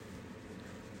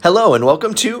Hello and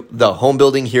welcome to The Home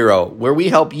Building Hero, where we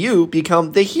help you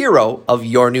become the hero of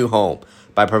your new home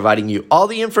by providing you all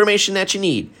the information that you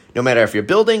need, no matter if you're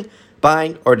building,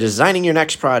 buying, or designing your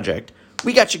next project.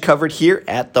 We got you covered here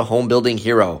at The Home Building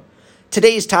Hero.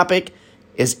 Today's topic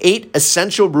is 8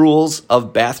 essential rules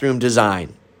of bathroom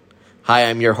design. Hi,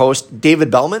 I'm your host,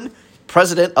 David Bellman,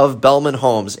 president of Bellman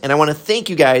Homes, and I want to thank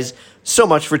you guys so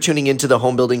much for tuning into The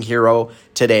Home Building Hero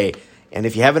today. And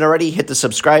if you haven't already, hit the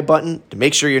subscribe button to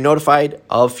make sure you're notified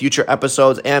of future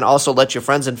episodes and also let your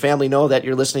friends and family know that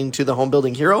you're listening to The Home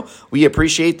Building Hero. We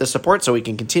appreciate the support so we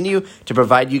can continue to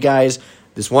provide you guys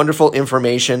this wonderful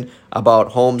information about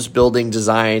homes, building,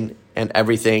 design, and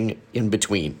everything in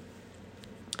between.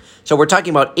 So we're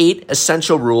talking about 8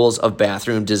 essential rules of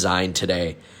bathroom design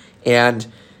today. And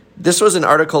this was an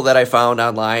article that I found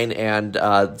online and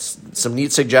some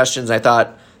neat suggestions. I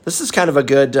thought, this is kind of a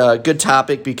good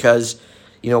topic because,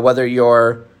 whether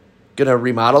you're going to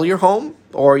remodel your home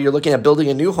or you're looking at building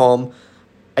a new home,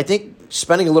 I think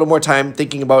spending a little more time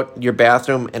thinking about your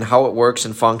bathroom and how it works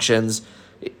and functions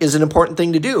is an important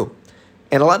thing to do.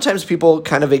 And a lot of times people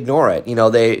kind of ignore it.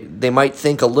 They might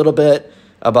think a little bit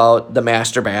about the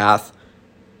master bath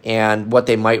and what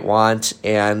they might want,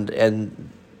 and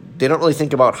they don't really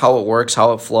think about how it works,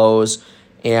 how it flows.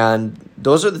 And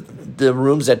those are the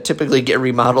rooms that typically get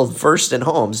remodeled first in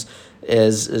homes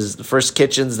is first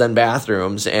kitchens, then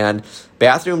bathrooms. And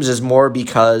bathrooms is more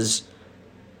because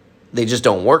they just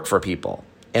don't work for people.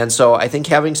 And so I think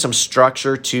having some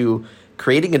structure to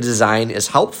creating a design is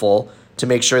helpful to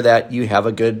make sure that you have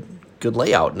a good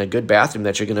layout and a good bathroom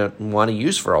that you're going to want to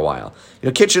use for a while.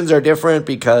 Kitchens are different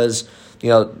because, a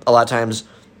lot of times,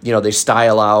 they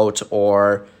style out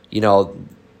or,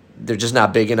 they're just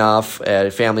not big enough.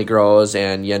 Family grows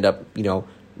and you end up,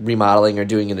 remodeling or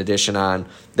doing an addition on.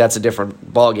 That's a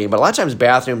different ballgame. But a lot of times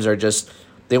bathrooms are just,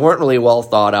 they weren't really well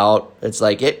thought out. It's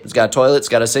like, it's got a toilet, it's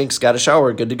got a sink, it's got a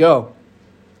shower, good to go.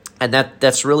 And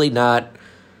that's really not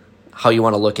how you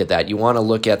want to look at that. You want to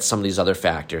look at some of these other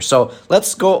factors. So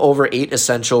let's go over 8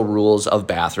 essential rules of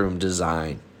bathroom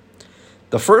design.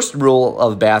 The first rule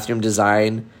of bathroom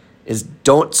design is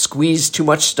don't squeeze too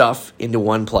much stuff into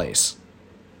one place.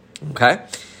 Okay?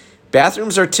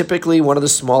 Bathrooms are typically one of the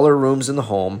smaller rooms in the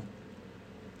home.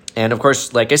 And of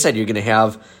course, like I said, you're going to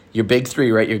have your big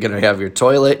 3, right? You're going to have your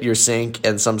toilet, your sink,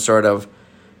 and some sort of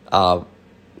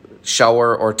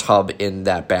shower or tub in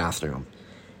that bathroom.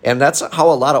 And that's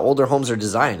how a lot of older homes are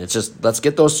designed. It's just, let's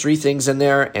get those 3 things in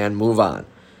there and move on.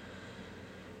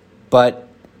 But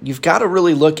you've got to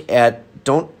really look at,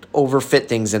 don't overfit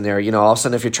things in there. All of a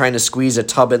sudden, if you're trying to squeeze a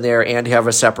tub in there and have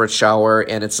a separate shower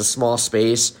and it's a small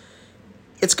space,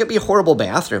 it's going to be a horrible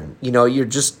bathroom.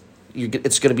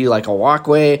 It's going to be like a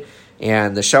walkway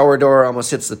and the shower door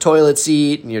almost hits the toilet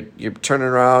seat and you're turning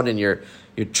around and you're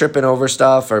tripping over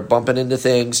stuff or bumping into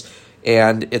things,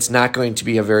 and it's not going to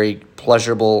be a very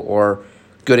pleasurable or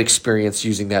good experience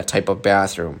using that type of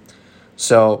bathroom.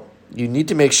 So you need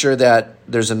to make sure that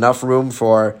there's enough room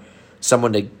for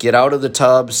someone to get out of the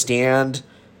tub, stand,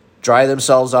 dry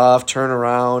themselves off, turn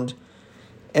around.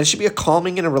 And it should be a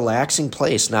calming and a relaxing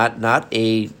place, not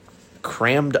a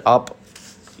crammed up,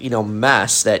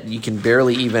 mess that you can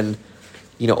barely even,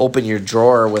 open your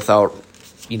drawer without,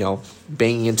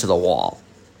 banging into the wall.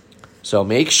 So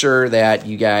make sure that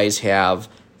you guys have,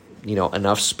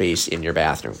 enough space in your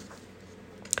bathroom.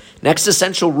 Next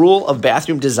essential rule of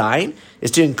bathroom design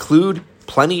is to include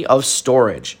plenty of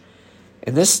storage.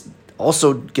 And this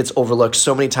also gets overlooked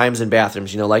so many times in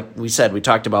bathrooms. Like we said, we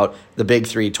talked about the big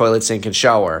 3, toilet, sink, and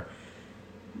shower.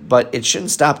 But it shouldn't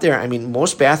stop there. I mean,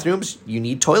 most bathrooms, you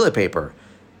need toilet paper.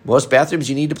 Most bathrooms,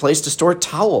 you need a place to store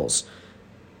towels.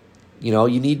 You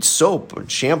need soap,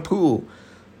 and shampoo,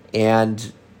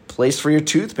 and place for your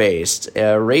toothpaste,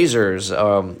 razors.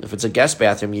 If it's a guest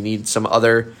bathroom, you need some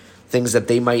other things that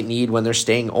they might need when they're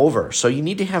staying over. So you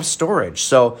need to have storage.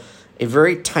 So a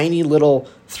very tiny little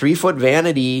 3-foot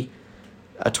vanity,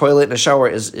 a toilet and a shower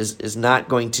is not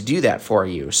going to do that for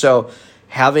you. So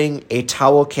having a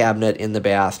towel cabinet in the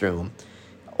bathroom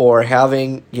or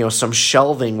having, some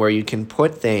shelving where you can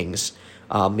put things,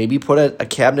 maybe put a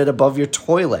cabinet above your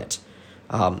toilet,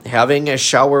 having a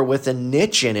shower with a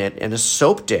niche in it and a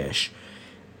soap dish.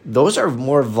 Those are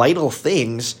more vital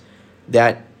things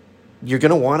that you're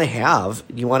going to want to have.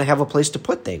 You want to have a place to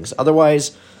put things.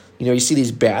 Otherwise, you see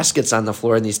these baskets on the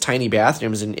floor in these tiny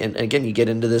bathrooms, and again, you get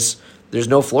into this, there's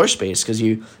no floor space because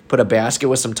you put a basket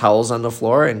with some towels on the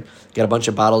floor and got a bunch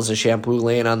of bottles of shampoo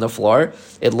laying on the floor.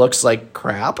 It looks like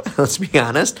crap, let's be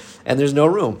honest, and there's no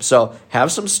room. So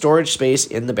have some storage space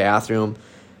in the bathroom.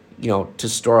 to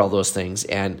store all those things,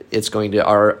 and it's going to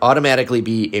automatically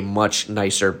be a much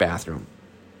nicer bathroom.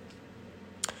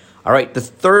 All right, the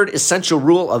third essential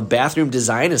rule of bathroom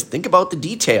design is think about the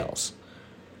details.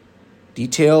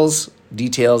 Details,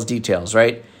 details, details,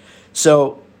 right?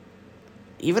 So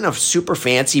even a super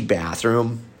fancy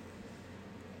bathroom,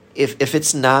 if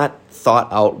it's not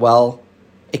thought out well,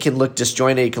 it can look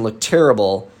disjointed, it can look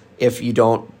terrible if you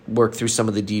don't work through some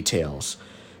of the details.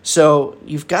 So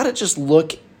you've got to just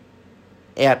look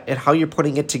at how you're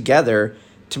putting it together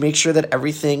to make sure that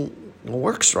everything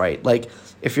works right. Like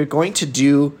if you're going to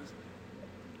do,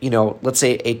 let's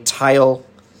say a tile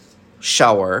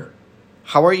shower,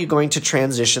 how are you going to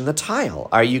transition the tile?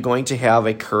 Are you going to have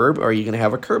a curb, or are you going to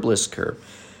have a curbless curb?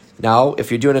 Now,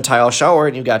 if you're doing a tile shower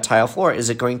and you've got tile floor, is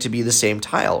it going to be the same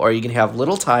tile? Or are you going to have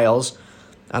little tiles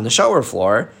on the shower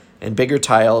floor and bigger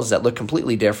tiles that look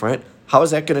completely different? How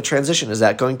is that going to transition? Is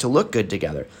that going to look good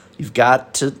together? You've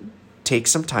got to take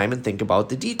some time and think about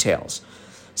the details.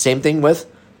 Same thing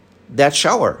with that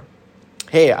shower.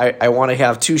 Hey, I want to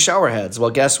have 2 shower heads. Well,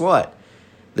 guess what?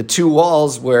 The 2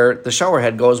 walls where the shower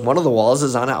head goes, one of the walls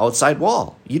is on an outside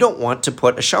wall. You don't want to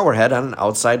put a shower head on an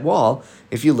outside wall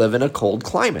if you live in a cold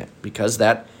climate, because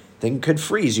that thing could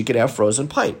freeze. You could have frozen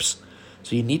pipes.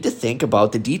 So you need to think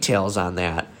about the details on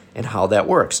that and how that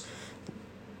works.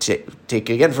 Take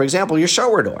again, for example, your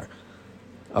shower door.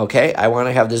 Okay, I want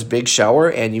to have this big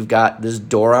shower and you've got this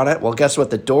door on it. Well, guess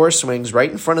what? The door swings right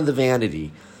in front of the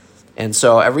vanity. And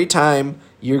so every time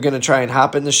you're going to try and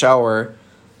hop in the shower,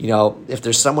 if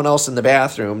there's someone else in the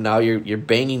bathroom, now you're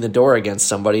banging the door against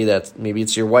somebody that maybe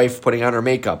it's your wife putting on her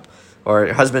makeup, or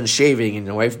your husband shaving and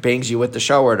your wife bangs you with the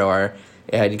shower door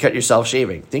and you cut yourself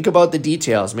shaving. Think about the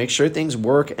details. Make sure things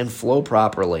work and flow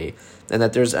properly and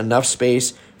that there's enough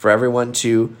space for everyone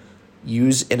to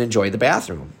use and enjoy the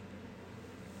bathroom.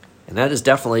 And that is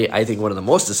definitely, I think, one of the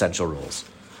most essential rules.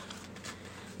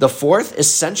 The fourth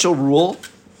essential rule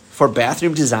for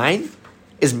bathroom design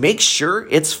is make sure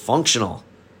it's functional.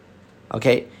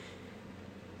 Okay?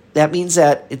 That means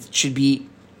that it should be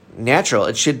natural.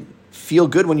 It should feel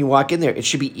good when you walk in there. It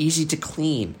should be easy to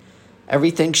clean.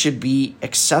 Everything should be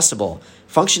accessible.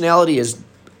 Functionality is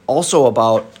also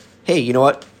about, hey, you know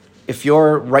what? If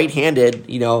you're right-handed,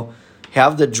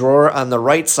 have the drawer on the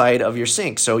right side of your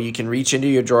sink so you can reach into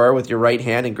your drawer with your right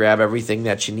hand and grab everything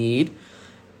that you need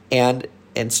and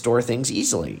store things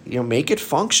easily. Make it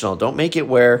functional. Don't make it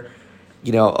where,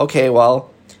 okay, well,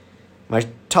 my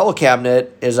towel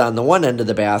cabinet is on the one end of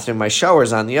the bathroom, my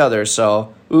shower's on the other,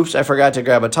 so oops, I forgot to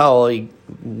grab a towel. You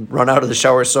run out of the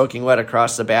shower soaking wet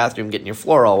across the bathroom, getting your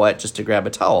floor all wet just to grab a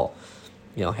towel.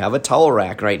 Have a towel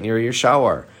rack right near your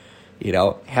shower.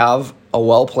 Have a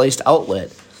well-placed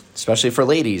outlet, especially for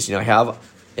ladies. Have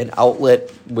an outlet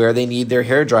where they need their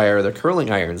hairdryer or their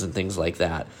curling irons and things like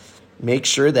that. Make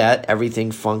sure that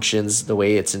everything functions the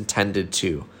way it's intended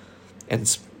to.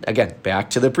 And again, back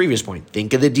to the previous point,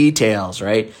 think of the details,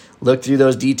 right? Look through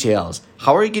those details.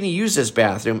 How are you going to use this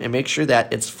bathroom, and make sure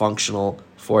that it's functional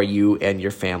for you and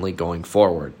your family going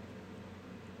forward.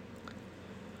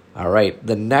 All right,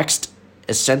 the next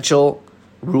essential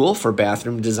rule for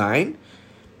bathroom design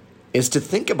is to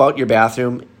think about your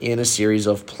bathroom in a series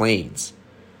of planes.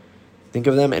 Think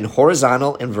of them in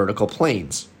horizontal and vertical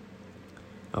planes.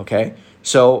 Okay,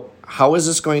 so how is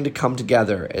this going to come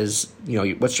together?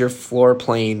 What's your floor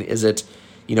plane? Is it,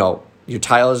 your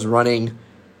tile is running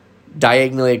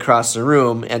diagonally across the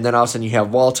room, and then all of a sudden you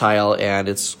have wall tile and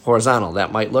it's horizontal?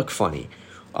 That might look funny.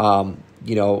 How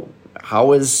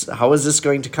is this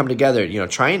going to come together?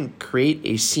 Try and create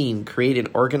a scene, create an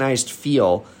organized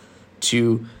feel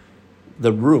to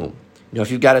the room. If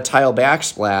you've got a tile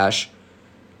backsplash,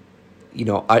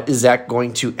 is that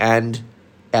going to end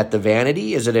at the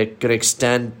vanity? Is it going to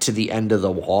extend to the end of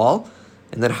the wall?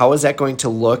 And then how is that going to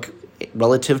look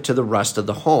relative to the rest of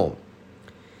the home?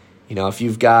 If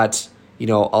you've got,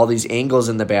 all these angles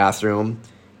in the bathroom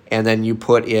and then you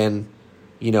put in,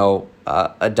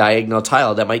 a diagonal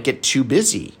tile, that might get too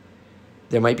busy.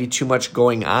 There might be too much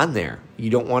going on there. You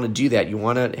don't want to do that. You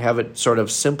want to have it sort of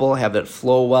simple, have it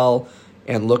flow well,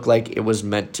 and look like it was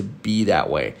meant to be that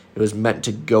way. It was meant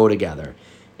to go together.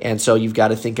 And so you've got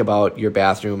to think about your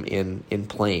bathroom in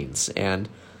planes. And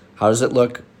how does it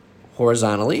look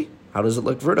horizontally? How does it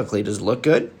look vertically? Does it look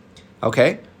good?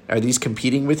 Okay. Are these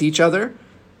competing with each other?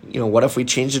 What if we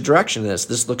change the direction of this?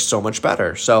 This looks so much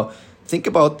better. So think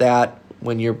about that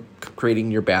when you're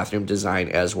creating your bathroom design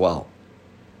as well.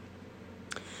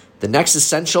 The next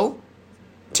essential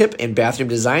tip in bathroom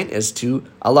design is to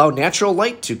allow natural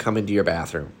light to come into your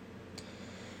bathroom.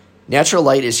 Natural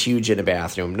light is huge in a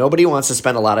bathroom. Nobody wants to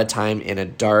spend a lot of time in a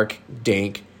dark,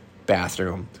 dank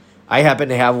bathroom I happen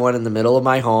to have one in the middle of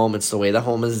my home. It's the way the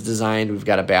home is designed. We've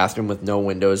got a bathroom with no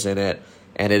windows in it,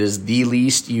 and it is the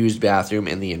least used bathroom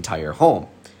in the entire home.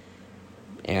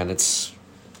 And it's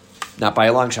not by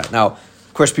a long shot. Now,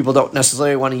 of course, people don't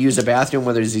necessarily want to use a bathroom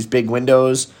where there's these big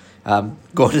windows.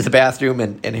 Going to the bathroom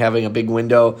and having a big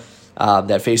window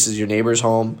that faces your neighbor's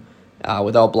home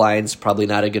without blinds, probably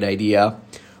not a good idea.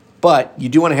 But you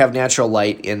do want to have natural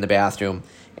light in the bathroom,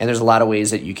 and there's a lot of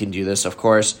ways that you can do this. Of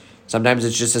course, sometimes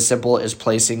it's just as simple as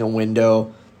placing a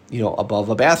window, above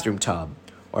a bathroom tub,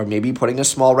 or maybe putting a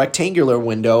small rectangular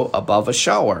window above a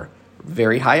shower,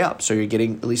 very high up, so you're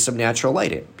getting at least some natural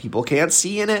light in. People can't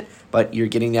see in it, but you're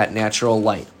getting that natural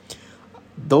light.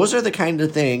 Those are the kind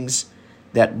of things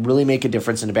that really make a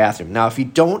difference in a bathroom. Now, if you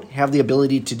don't have the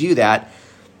ability to do that,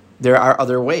 there are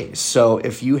other ways. So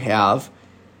if you have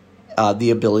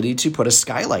the ability to put a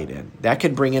skylight in, that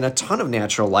can bring in a ton of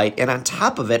natural light. And on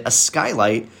top of it, a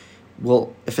skylight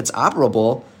will, if it's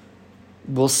operable,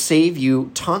 will save you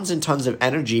tons and tons of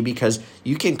energy, because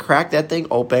you can crack that thing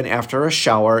open after a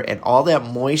shower and all that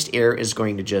moist air is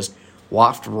going to just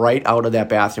waft right out of that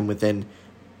bathroom within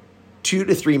 2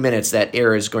 to 3 minutes. That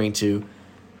air is going to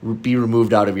be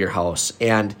removed out of your house,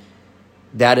 and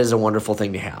that is a wonderful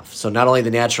thing to have. So not only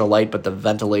the natural light, but the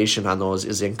ventilation on those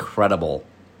is incredible,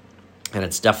 and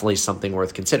it's definitely something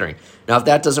worth considering. Now, if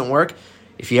that doesn't work,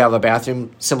 if you have a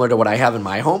bathroom similar to what I have in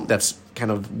my home that's kind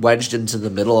of wedged into the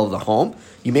middle of the home,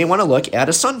 you may want to look at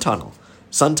a sun tunnel.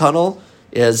 Sun tunnel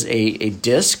is a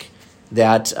disc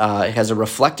that has a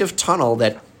reflective tunnel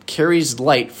that carries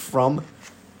light from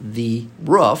the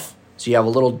roof. So you have a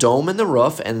little dome in the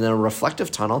roof and then a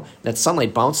reflective tunnel. That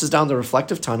sunlight bounces down the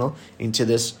reflective tunnel into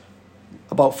this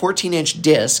about 14-inch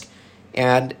disc,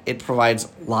 and it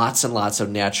provides lots and lots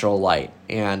of natural light.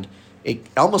 And it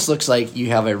almost looks like you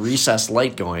have a recessed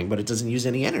light going, but it doesn't use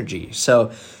any energy.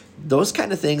 So those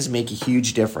kind of things make a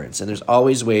huge difference. And there's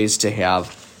always ways to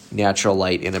have natural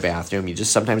light in a bathroom. You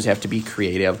just sometimes have to be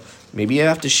creative. Maybe you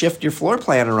have to shift your floor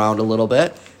plan around a little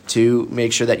bit to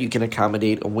make sure that you can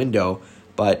accommodate a window.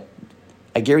 But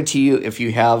I guarantee you, if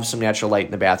you have some natural light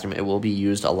in the bathroom, it will be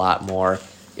used a lot more.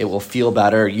 It will feel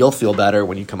better. You'll feel better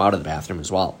when you come out of the bathroom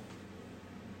as well.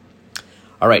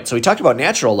 All right, so we talked about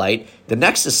natural light. The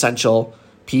next essential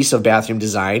piece of bathroom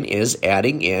design is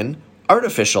adding in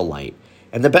artificial light.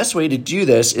 And the best way to do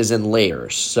this is in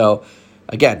layers. So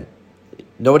again,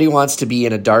 nobody wants to be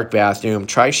in a dark bathroom.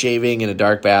 Try shaving in a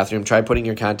dark bathroom. Try putting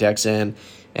your contacts in.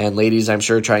 And ladies, I'm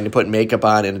sure trying to put makeup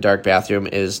on in a dark bathroom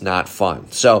is not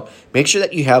fun. So make sure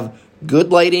that you have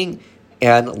good lighting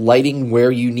and lighting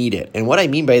where you need it. And what I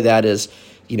mean by that is,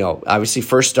 obviously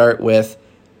first start with,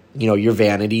 your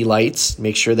vanity lights.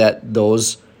 Make sure that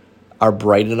those are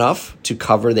bright enough to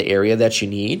cover the area that you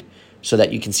need so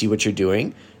that you can see what you're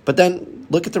doing. But then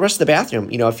look at the rest of the bathroom.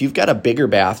 If you've got a bigger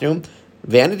bathroom,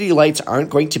 vanity lights aren't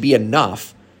going to be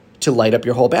enough to light up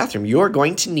your whole bathroom. You're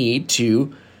going to need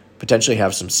to potentially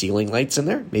have some ceiling lights in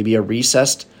there, maybe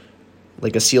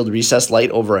a sealed recessed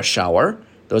light over a shower.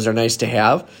 Those are nice to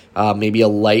have. Maybe a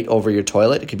light over your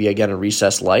toilet. It could be, again, a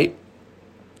recessed light.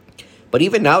 But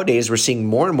even nowadays, we're seeing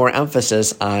more and more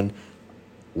emphasis on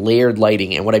layered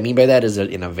lighting. And what I mean by that is that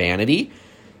in a vanity,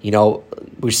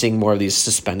 we're seeing more of these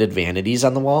suspended vanities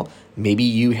on the wall. Maybe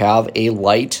you have a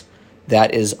light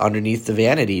that is underneath the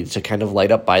vanity to kind of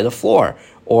light up by the floor.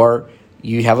 Or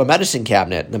you have a medicine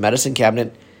cabinet. The medicine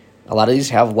cabinet, a lot of these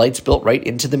have lights built right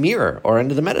into the mirror or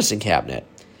into the medicine cabinet.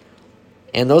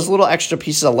 And those little extra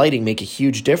pieces of lighting make a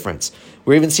huge difference.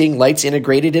 We're even seeing lights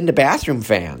integrated into bathroom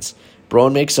fans.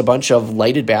 Broen makes a bunch of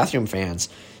lighted bathroom fans.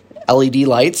 LED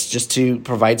lights just to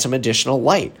provide some additional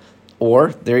light.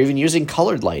 Or they're even using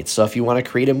colored lights. So if you want to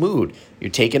create a mood, you're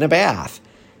taking a bath,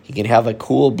 you can have a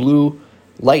cool blue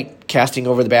light casting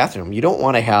over the bathroom. You don't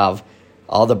want to have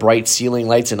all the bright ceiling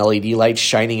lights and LED lights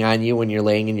shining on you when you're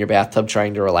laying in your bathtub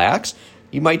trying to relax.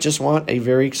 You might just want a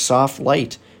very soft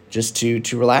light just to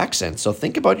relax in. So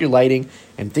think about your lighting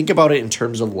and think about it in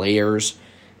terms of layers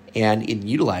and in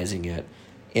utilizing it.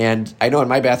 And I know in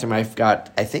my bathroom, I've got,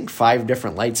 I think, 5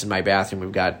 different lights in my bathroom.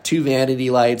 We've got 2 vanity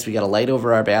lights. We got a light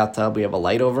over our bathtub. We have a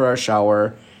light over our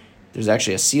shower. There's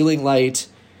actually a ceiling light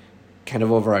kind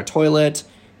of over our toilet.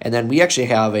 And then we actually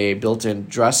have a built-in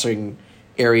dressing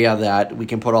area that we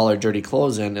can put all our dirty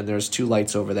clothes in, and there's 2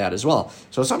 lights over that as well.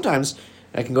 So sometimes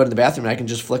I can go to the bathroom and I can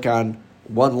just flick on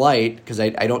one light because I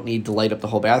don't need to light up the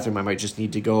whole bathroom. I might just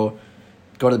need to go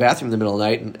to the bathroom in the middle of the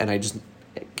night, and I just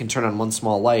can turn on one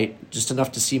small light, just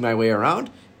enough to see my way around,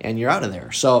 and you're out of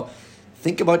there. So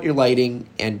think about your lighting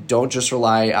and don't just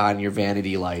rely on your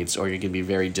vanity lights, or you're going to be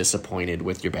very disappointed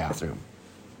with your bathroom.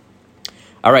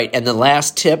 All right, and the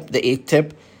last tip, the 8th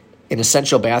tip, an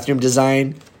essential bathroom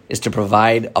design is to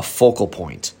provide a focal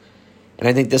point. And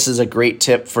I think this is a great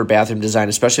tip for bathroom design,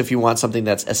 especially if you want something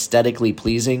that's aesthetically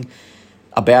pleasing.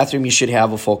 A bathroom, you should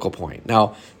have a focal point.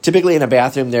 Now, typically in a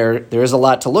bathroom, there is a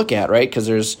lot to look at, right?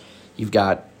 Because you've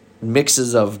got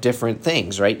mixes of different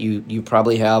things, right? You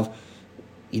probably have,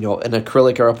 an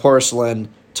acrylic or a porcelain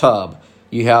tub.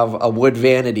 You have a wood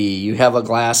vanity. You have a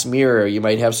glass mirror. You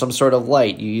might have some sort of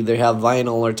light. You either have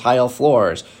vinyl or tile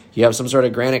floors. You have some sort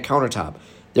of granite countertop.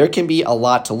 There can be a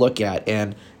lot to look at,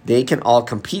 and they can all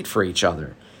compete for each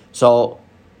other. So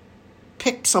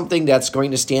pick something that's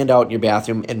going to stand out in your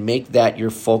bathroom and make that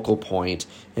your focal point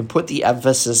and put the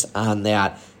emphasis on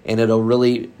that, and it'll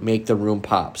really make the room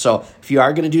pop. So if you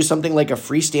are going to do something like a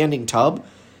freestanding tub,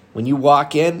 when you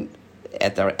walk in,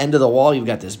 at the end of the wall, you've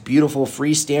got this beautiful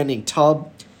freestanding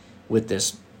tub with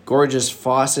this gorgeous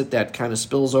faucet that kind of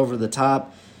spills over the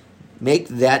top. Make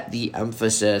that the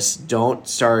emphasis. Don't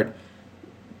start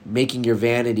making your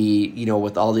vanity,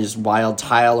 with all these wild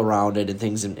tile around it and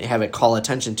things, and have it call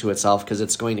attention to itself, because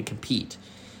it's going to compete.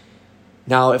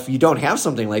 Now, if you don't have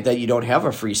something like that, you don't have a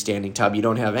freestanding tub, you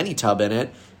don't have any tub in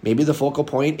it, maybe the focal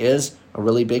point is a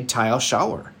really big tile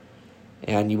shower.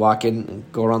 And you walk in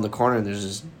and go around the corner and there's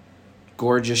this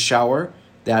gorgeous shower.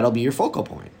 That'll be your focal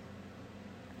point.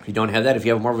 If you don't have that, if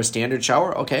you have more of a standard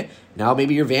shower, okay, now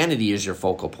maybe your vanity is your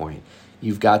focal point.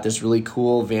 You've got this really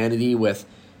cool vanity with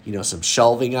some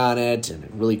shelving on it and a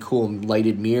really cool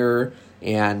lighted mirror,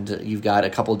 and you've got a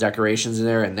couple decorations in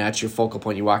there, and that's your focal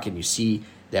point. You walk in, you see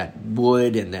that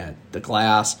wood and the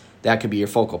glass. That could be your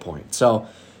focal point. So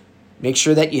make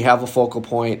sure that you have a focal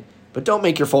point, but don't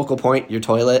make your focal point your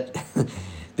toilet.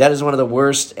 That is one of the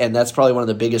worst, and that's probably one of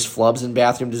the biggest flubs in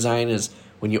bathroom design, is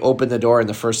when you open the door and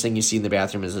the first thing you see in the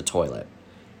bathroom is a toilet.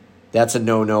 That's a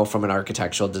no-no from an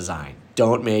architectural design.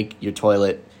 Don't make your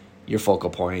toilet your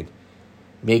focal point.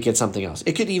 Make it something else.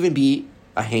 It could even be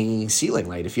a hanging ceiling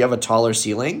light. If you have a taller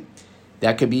ceiling,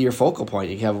 that could be your focal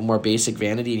point. You have a more basic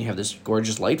vanity and you have this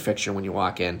gorgeous light fixture when you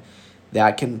walk in.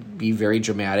 That can be very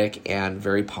dramatic and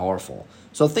very powerful.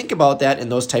 So think about that in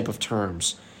those type of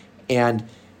terms. And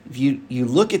if you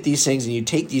look at these things and you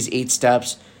take these 8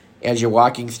 steps as you're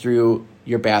walking through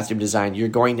your bathroom design, you're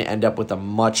going to end up with a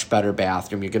much better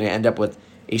bathroom. You're going to end up with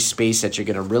a space that you're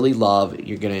going to really love,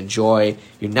 you're going to enjoy.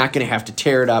 You're not going to have to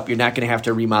tear it up. You're not going to have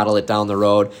to remodel it down the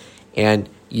road. And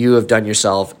you have done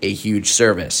yourself a huge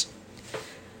service.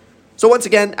 So once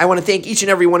again, I want to thank each and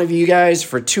every one of you guys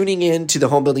for tuning in to the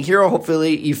Home Building Hero.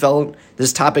 Hopefully you found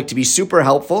this topic to be super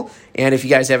helpful. And if you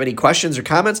guys have any questions or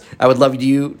comments, I would love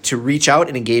you to reach out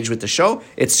and engage with the show.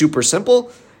 It's super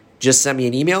simple. Just send me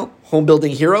an email,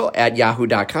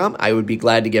 homebuildinghero@yahoo.com. I would be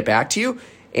glad to get back to you.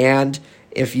 And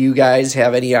if you guys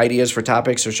have any ideas for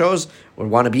topics or shows or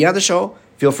want to be on the show,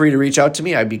 feel free to reach out to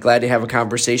me. I'd be glad to have a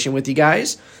conversation with you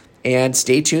guys. And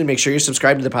stay tuned. Make sure you're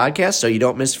subscribed to the podcast so you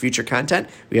don't miss future content.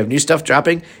 We have new stuff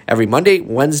dropping every Monday,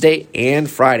 Wednesday, and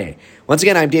Friday. Once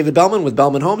again, I'm David Bellman with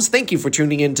Bellman Homes. Thank you for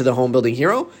tuning in to the Home Building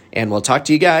Hero, and we'll talk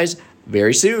to you guys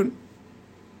very soon.